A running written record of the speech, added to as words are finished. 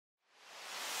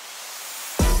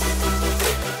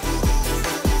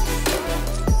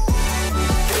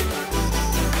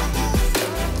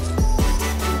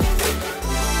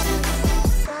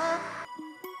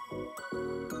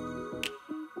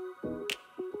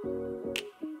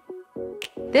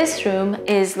This room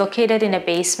is located in a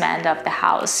basement of the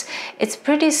house. It's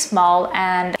pretty small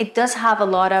and it does have a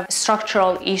lot of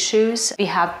structural issues. We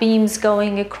have beams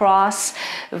going across,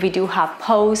 we do have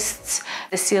posts,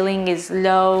 the ceiling is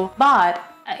low, but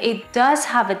it does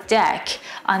have a deck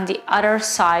on the other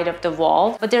side of the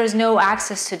wall, but there is no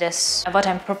access to this. What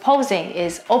I'm proposing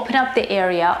is open up the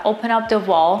area, open up the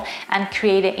wall, and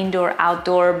create an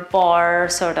indoor-outdoor bar,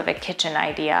 sort of a kitchen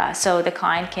idea. So the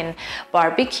client can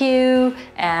barbecue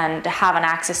and have an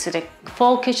access to the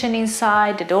full kitchen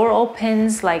inside. The door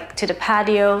opens like to the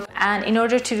patio. And in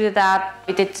order to do that,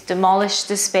 we did demolish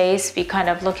the space. We kind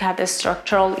of look at the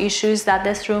structural issues that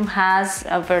this room has,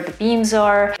 where the beams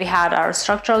are. We had our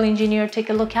structural engineer take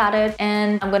a look at it,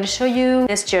 and I'm going to show you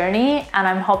this journey, and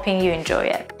I'm hoping you enjoy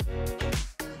it.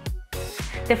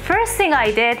 The first thing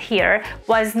I did here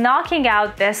was knocking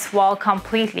out this wall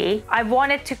completely. I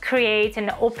wanted to create an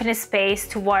open space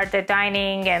toward the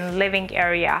dining and living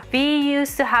area. We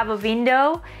used to have a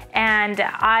window, and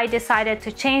I decided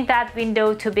to change that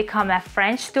window to become a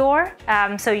French door.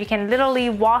 So you can literally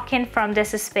walk in from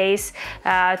this space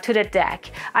to the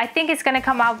deck. I think it's gonna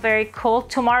come out very cool.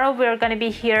 Tomorrow we're gonna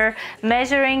be here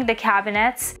measuring the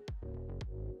cabinets.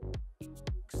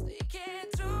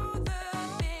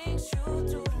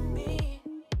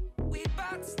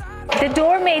 The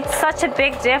door made such a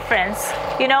big difference.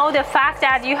 You know, the fact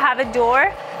that you have a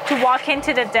door to walk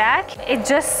into the deck, it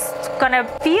just gonna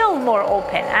feel more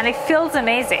open, and it feels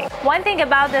amazing. One thing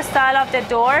about the style of the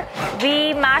door,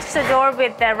 we matched the door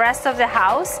with the rest of the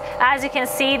house. As you can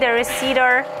see, there is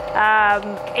cedar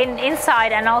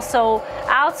inside, and also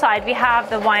outside we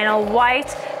have the vinyl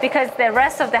white, because the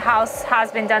rest of the house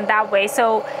has been done that way.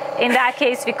 So in that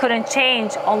case, we couldn't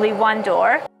change only one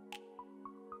door.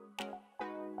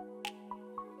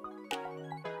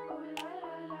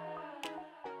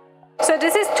 So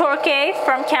this is Torquay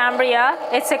from Cambria.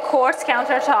 It's a quartz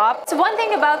countertop. So one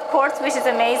thing about quartz which is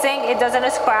amazing, it doesn't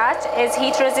scratch, it's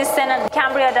heat resistant, and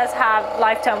Cambria does have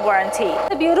lifetime warranty.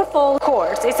 It's a beautiful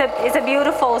quartz, it's a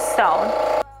beautiful stone.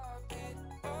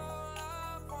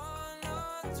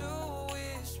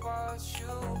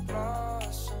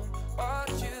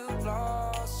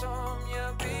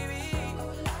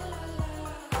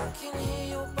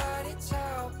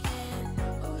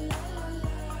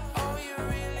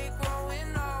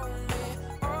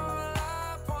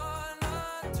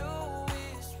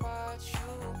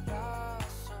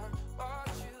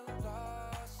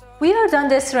 We are done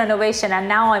this renovation, and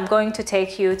now I'm going to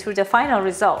take you through the final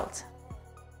result.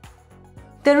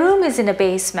 The room is in a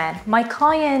basement. My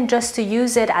client just to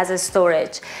use it as a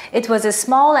storage. It was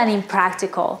small and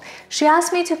impractical. She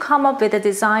asked me to come up with a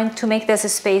design to make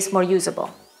this space more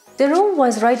usable. The room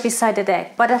was right beside the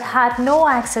deck, but it had no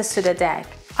access to the deck.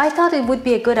 I thought it would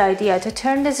be a good idea to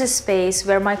turn this space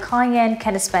where my client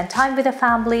can spend time with the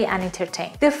family and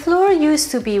entertain. The floor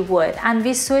used to be wood, and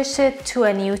we switched it to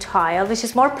a new tile, which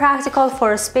is more practical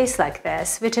for a space like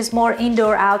this, which is more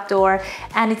indoor-outdoor,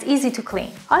 and it's easy to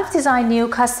clean. I've designed new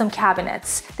custom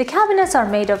cabinets. The cabinets are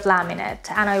made of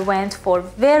laminate, and I went for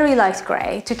very light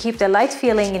gray to keep the light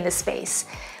feeling in the space.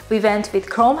 We went with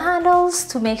chrome handles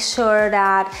to make sure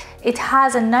that it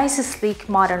has a nice, sleek,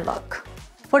 modern look.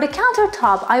 For the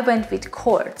countertop, I went with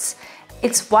quartz.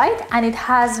 It's white and it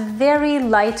has very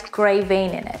light gray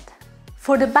vein in it.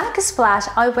 For the backsplash,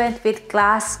 I went with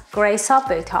glass gray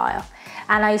subway tile,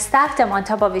 and I stacked them on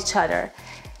top of each other.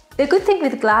 The good thing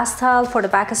with glass tile for the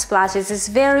backsplash is it's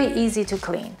very easy to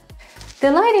clean. The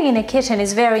lighting in a kitchen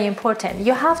is very important.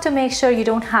 You have to make sure you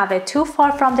don't have it too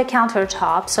far from the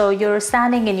countertop, so you're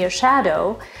standing in your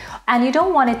shadow, and you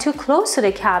don't want it too close to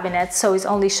the cabinet so it's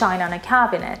only shine on a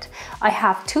cabinet. I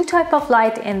have two types of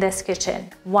light in this kitchen.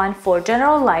 One for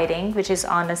general lighting, which is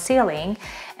on the ceiling,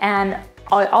 and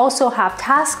I also have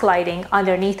task lighting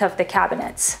underneath of the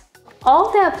cabinets.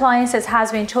 All the appliances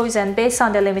has been chosen based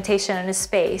on the limitation in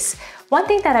space. One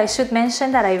thing that I should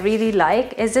mention that I really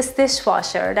like is this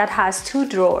dishwasher that has two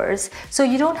drawers, so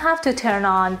you don't have to turn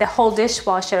on the whole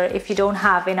dishwasher if you don't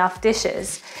have enough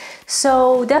dishes.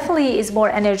 So definitely is more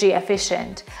energy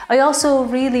efficient. I also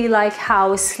really like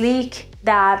how sleek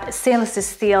that stainless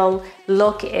steel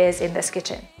look is in this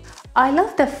kitchen. I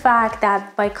love the fact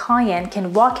that my client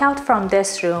can walk out from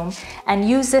this room and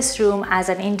use this room as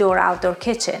an indoor-outdoor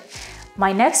kitchen.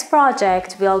 My next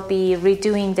project will be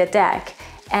redoing the deck,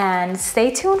 and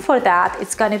stay tuned for that.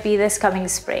 It's gonna be this coming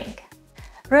spring.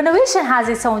 Renovation has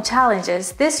its own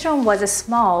challenges. This room was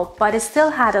small, but it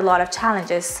still had a lot of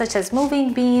challenges, such as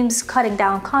moving beams, cutting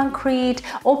down concrete,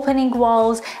 opening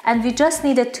walls, and we just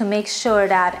needed to make sure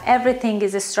that everything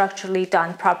is structurally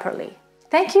done properly.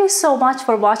 Thank you so much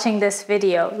for watching this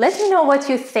video. Let me know what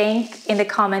you think in the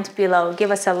comment below. Give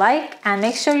us a like and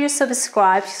make sure you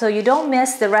subscribe so you don't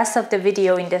miss the rest of the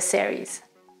video in this series.